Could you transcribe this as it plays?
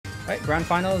Right, grand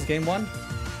finals, game 1.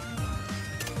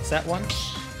 Set 1.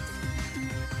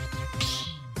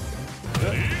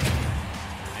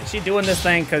 And she doing this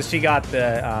thing because she got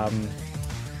the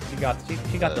she got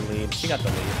the lead. She got the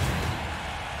lead.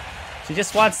 She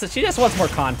just wants more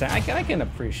content. I can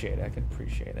appreciate it. I can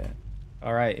appreciate it.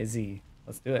 All right, Izzy,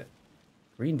 let's do it.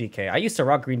 Green DK. I used to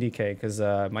rock green DK because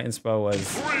my inspo was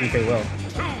DK Will.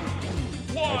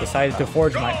 I decided to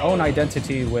forge my own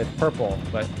identity with purple,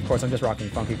 but of course I'm just rocking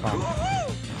Funky Kong.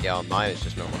 Yeah, well, mine is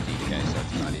just normal DK, so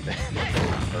it's not even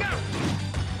purple.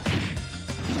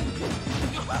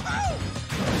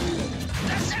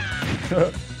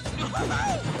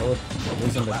 We're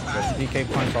losing the DK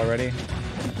punch already.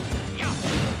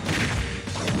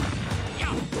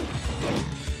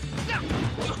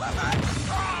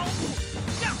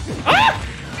 Ah!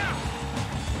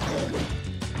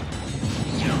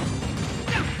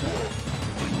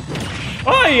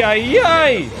 Ay, ay,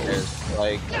 ay! There's,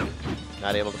 like,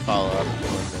 not able to follow up on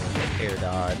the air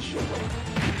dodge.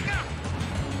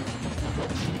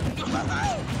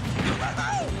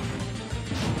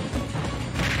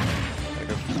 Like,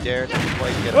 if you dare to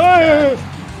quite get a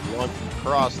launch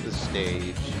across the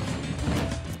stage.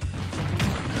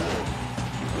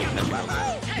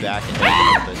 Back into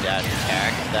the dash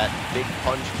attack. That big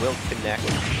punch will connect.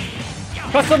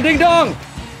 Custom ding dong!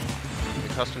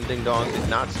 The custom ding dong did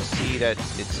not succeed at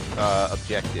its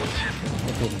objective.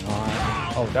 It did not.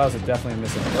 Oh, that was definitely a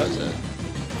missing. That was it.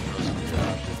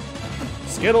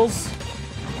 Skittles.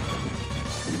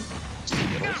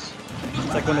 Skittles?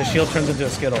 It's like when the shield turns into a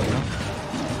Skittle, you know?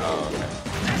 Oh, okay.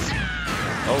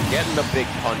 Oh, getting the big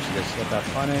punch this. Get that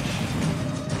punish.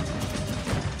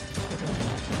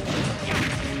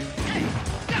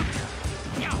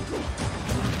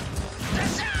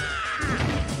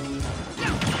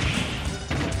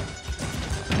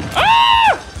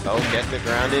 Oh, getting it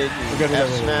grounded. F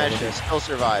smash is still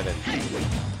surviving.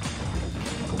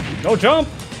 No jump!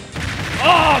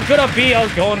 Oh, good up B. I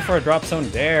was going for a drop zone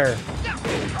dare.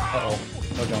 Uh-oh.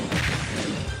 No jump.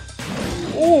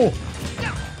 Ooh!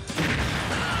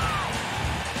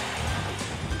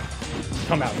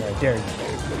 Come out here, I dare you.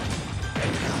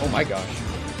 Oh my gosh.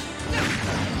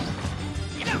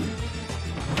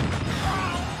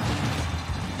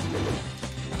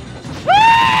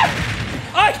 Ah!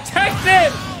 I teched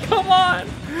it! Come on!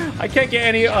 I can't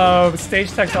get any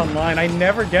stage techs online. I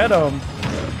never get them.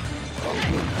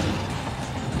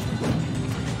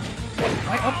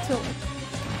 Why up tilt?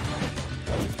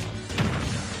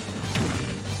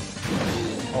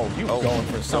 Oh, you going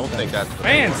for something? Don't think that's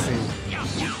fancy.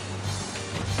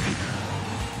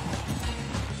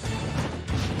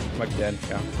 Might be dead.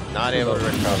 Yeah. Not able to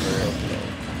recover.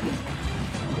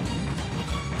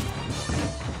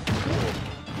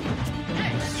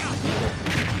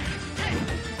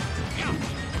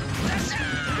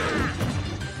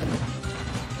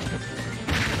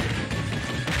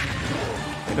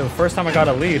 The first time I got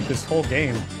a lead this whole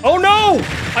game. Oh no!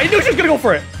 I knew she was gonna go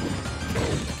for it!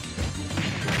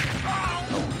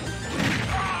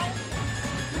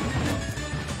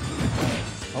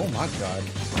 Oh my god.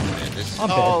 Man, this I'm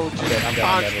dead. I'm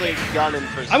constantly gunning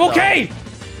for stuff. I'm okay!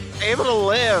 Able to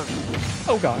live!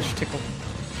 Oh gosh, tickle.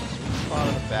 Spot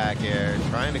on the back air,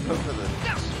 trying to cook for the...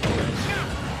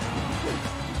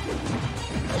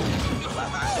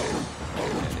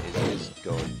 And it is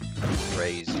going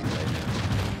crazy right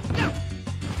now.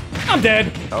 I'm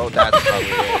dead! Oh, that's probably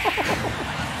it.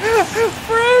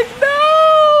 Frick,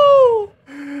 no!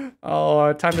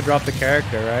 Oh, time to drop the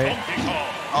character, right?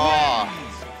 Oh!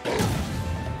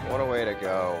 What a way to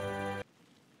go.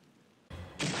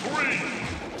 3,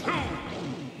 2,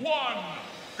 1,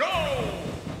 go!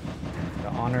 The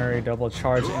honorary double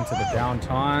charge into the down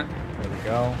taunt. There we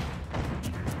go.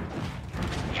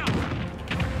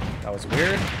 That was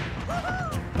weird.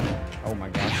 Oh my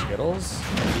gosh, Skittles.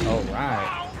 All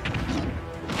right.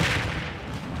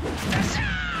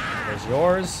 There's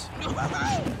yours.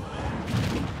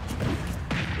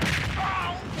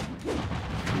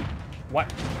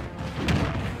 What?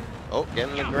 Oh,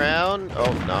 getting the ground.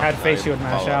 Oh, no. Had face you would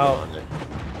mash out.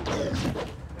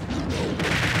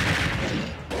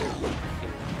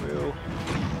 Through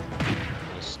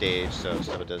the stage, so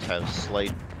Stebba does have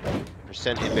slight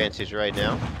percent advantage right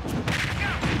now.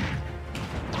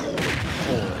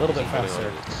 Oh, a little bit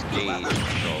faster. Stage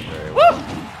control very well.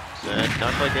 So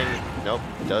not clicking. Nope.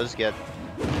 Does get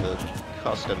the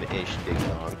custom-ish ding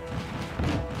dong.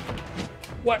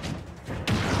 What?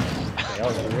 Okay, that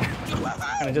was weird.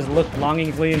 Kind of just looked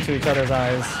longingly into each other's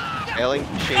eyes. Failing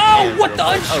to shake Oh, hands what the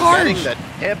and- uncharge? Oh, getting the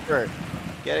tipper.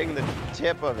 Getting the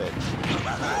tip of it.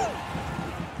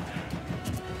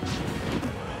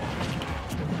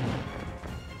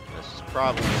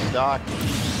 problem. Stock.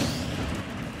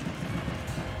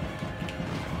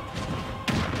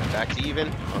 Back to even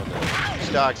on the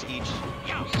stocks each.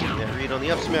 And read on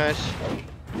the up smash.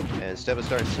 And Stebba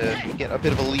starting to get a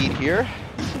bit of a lead here.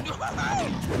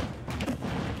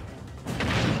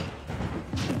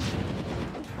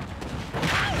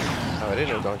 Oh, I didn't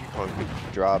know Donkey Kong could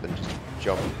drop and just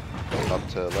jump up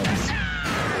to left.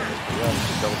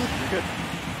 Good.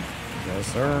 Yes,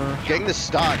 sir. Getting the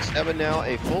stock. Stebba now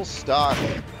a full stock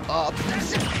up.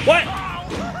 What?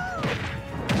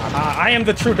 I am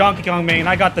the true Donkey Kong main.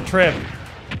 I got the trip.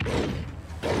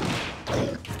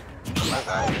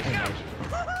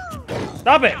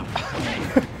 Stop it!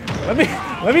 let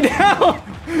me down.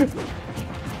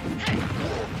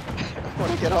 I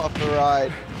want to get off the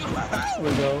ride.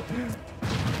 No.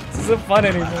 This isn't fun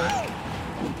anymore.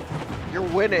 You're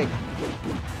winning.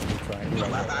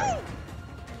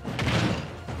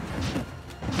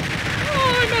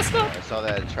 Oh, I messed up. I saw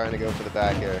that trying to go for the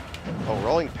back air. Oh,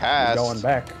 rolling past. Going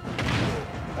back.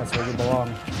 That's where you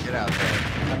belong. Get out there.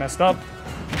 I messed up.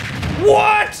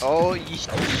 What? Oh,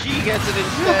 she gets it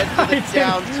instead to the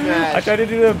down smash. I tried to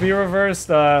do the B reversed.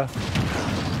 There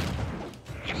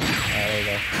you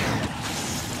go.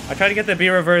 I tried to get the B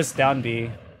reverse down B,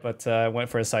 but I went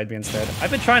for a side B instead. I've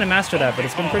been trying to master that, but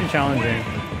it's been pretty challenging.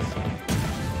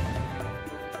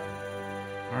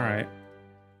 All right.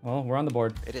 Well, we're on the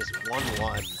board. It is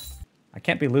 1-1. I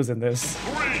can't be losing this.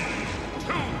 3,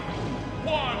 2,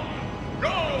 1,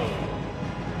 go!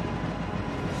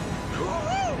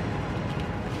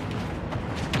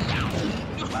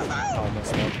 Oh, I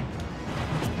messed up.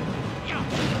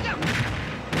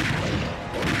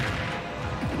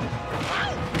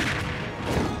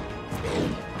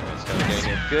 So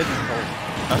getting a good,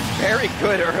 a very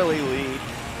good early lead.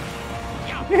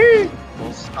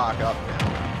 We'll stock up now.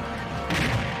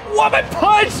 What, my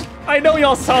punch? I know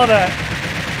y'all saw that.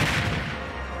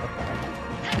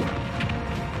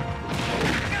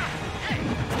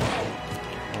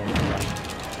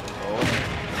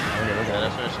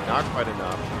 That's not quite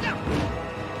enough.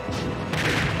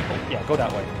 Yeah, go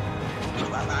that way.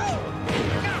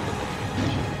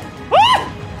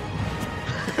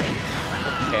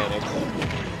 Panic.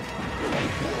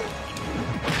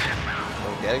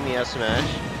 Oh, getting the S smash.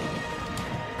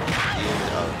 In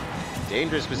a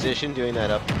dangerous position, doing that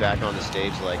up and back on the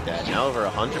stage like that. Now over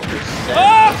 100%.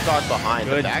 No stock behind.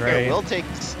 Good the back trade. air will take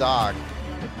the stock,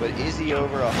 but Izzy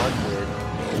over 100.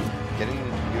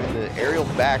 Doing the aerial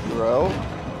back row.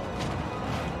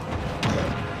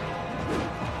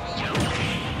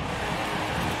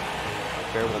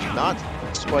 Fair will not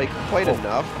spike quite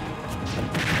enough.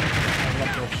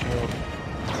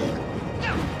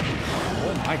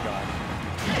 Oh my god.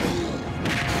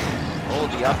 Oh,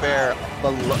 the up air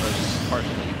below,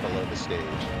 partially below the stage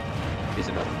is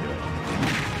enough to do it.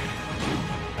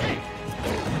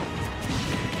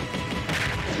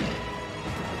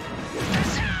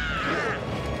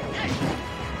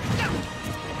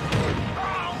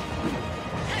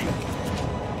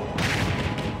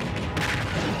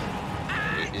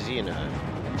 Izzy and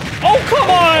Oh, come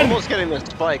on! almost getting the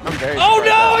spike. I'm very Oh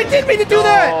no, I didn't mean to do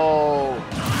that! Oh.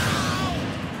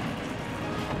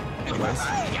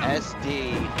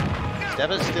 SD.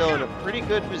 Stebba's still in a pretty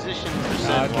good position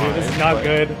percent. Dude, this is not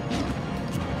good.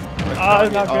 Oh,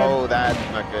 it's not good. Oh, that's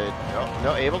not good.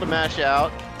 No, able to mash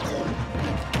out.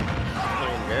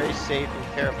 Playing very safe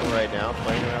and careful right now.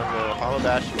 Playing around the hollow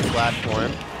bastion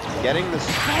platform. Getting the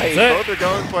spike. Both are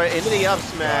going for it into the up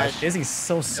smash. Gosh, Izzy's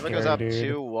so scary, Stebba goes up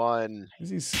dude. 2-1.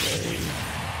 Izzy's scary.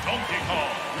 Donkey Kong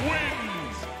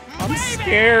wins! I'm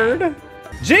scared.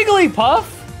 Jigglypuff!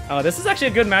 Oh, this is actually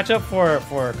a good matchup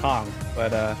for Kong,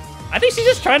 but I think she's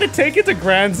just trying to take it to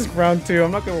Grands round 2.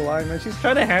 I'm not gonna lie, man. She's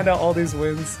trying to hand out all these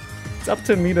wins. It's up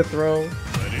to me to throw.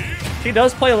 She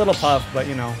does play a little puff, but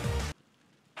you know.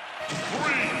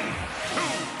 3, 2,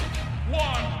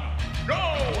 1, go!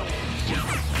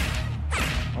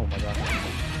 Oh my god.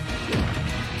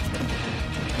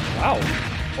 Wow.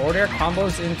 Forward air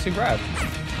combos into grab.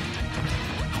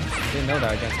 Didn't know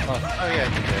that against puff. Oh yeah,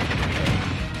 you did.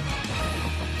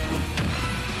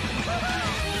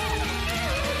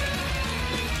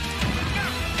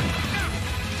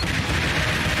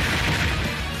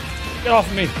 Get off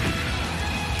of me.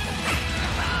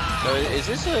 So is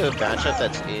this a matchup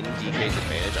that's in DK's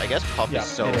advantage? I guess Puff is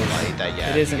so it is. light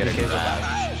that It is you in get the a case of grab.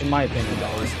 that. In my opinion,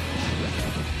 that is.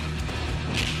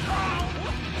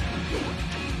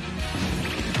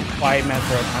 Oh, I meant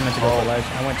to go for ledge.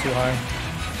 I went too high.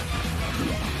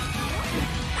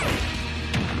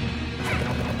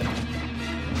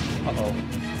 Uh-oh.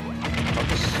 Puff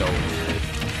is so weird.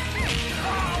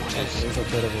 Just She's a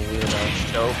bit of a weirdo.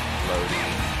 So floaty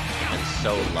and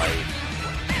so light.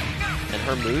 And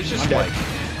her moves just like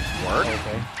work.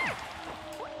 Okay.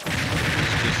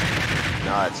 It's just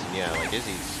nuts. And yeah, like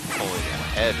Izzy's pulling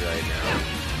ahead right now.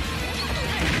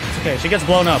 It's okay, she gets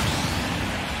blown up.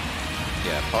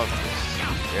 Yeah, Puff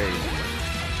is very easy to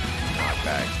knock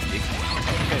back.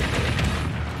 Okay,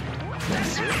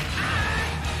 that's it.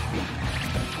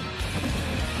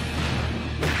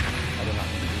 I did not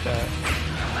mean to do that.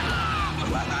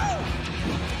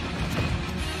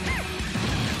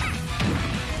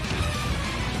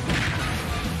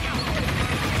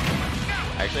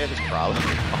 I actually have this problem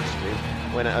off stream.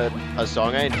 When a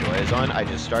song I enjoy is on, I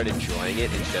just start enjoying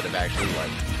it instead of actually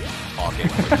like talking.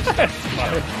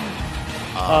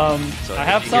 So I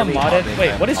have some modded.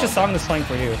 Wait, what is your song that's playing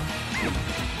for you?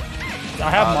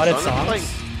 I have modded songs.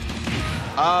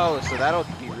 Oh, so that'll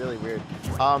be really weird.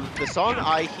 The song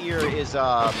I hear is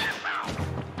Your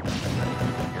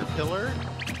Pillar.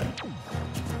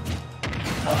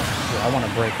 I want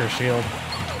to break her shield.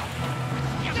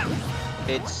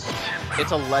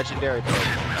 It's a legendary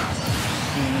Pokemon.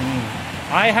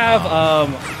 I have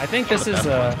I think this is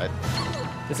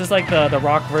like the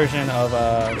rock version of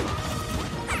sorry,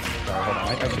 hold on,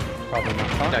 I should probably not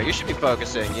talk. No, you should be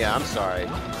focusing. Yeah, I'm sorry.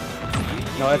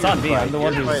 No, it's on me. I'm the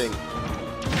one who's fighting.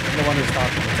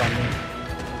 talking. It's on me.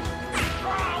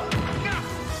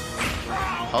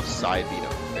 Puff side beat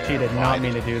him. She did not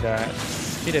mean to do that.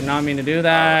 She did not mean to do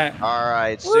that. All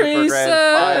right, Super Grand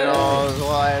Finals.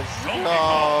 Let's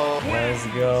go. Let's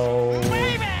go.